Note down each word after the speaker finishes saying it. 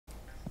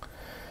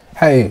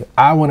Hey,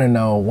 I want to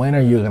know, when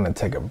are you going to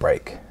take a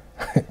break?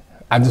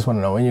 I just want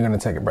to know when you're going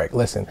to take a break.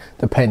 Listen,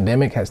 the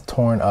pandemic has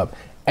torn up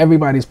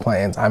everybody's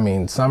plans. I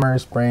mean, summer,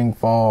 spring,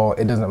 fall,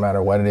 it doesn't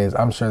matter what it is.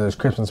 I'm sure there's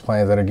Christmas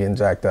plans that are getting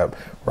jacked up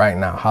right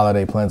now,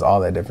 holiday plans, all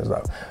that different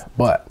stuff.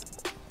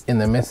 But in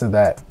the midst of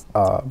that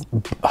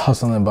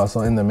hustle and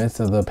bustle, in the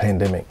midst of the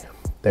pandemic,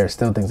 there are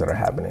still things that are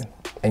happening,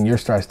 and you're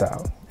stressed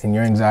out and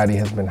your anxiety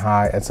has been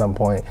high at some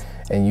point,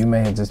 and you may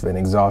have just been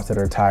exhausted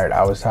or tired.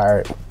 I was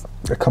tired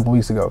a couple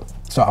weeks ago.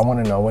 So I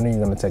want to know, when are you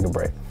going to take a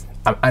break?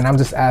 And I'm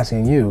just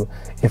asking you,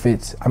 if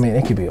it's, I mean,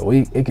 it could be a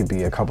week, it could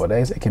be a couple of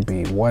days, it could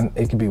be one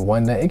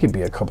day, it could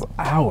be a couple of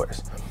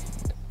hours.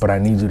 But I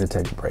need you to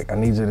take a break. I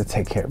need you to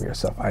take care of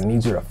yourself. I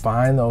need you to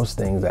find those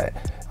things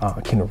that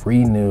can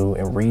renew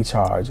and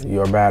recharge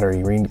your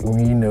battery,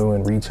 renew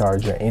and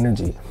recharge your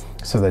energy,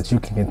 so that you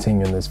can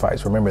continue in this fight.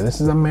 So remember, this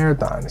is a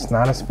marathon, it's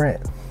not a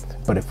sprint.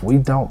 But if we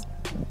don't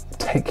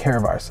take care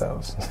of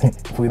ourselves,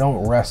 if we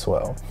don't rest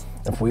well,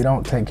 if we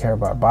don't take care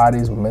of our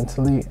bodies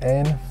mentally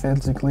and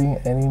physically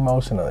and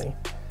emotionally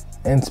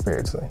and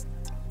spiritually,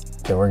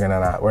 then we're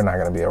not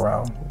gonna be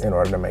around in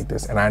order to make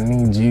this. And I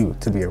need you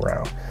to be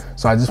around.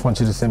 So I just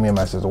want you to send me a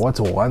message. What's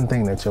one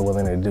thing that you're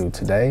willing to do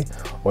today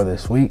or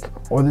this week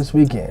or this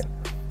weekend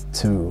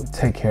to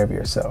take care of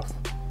yourself?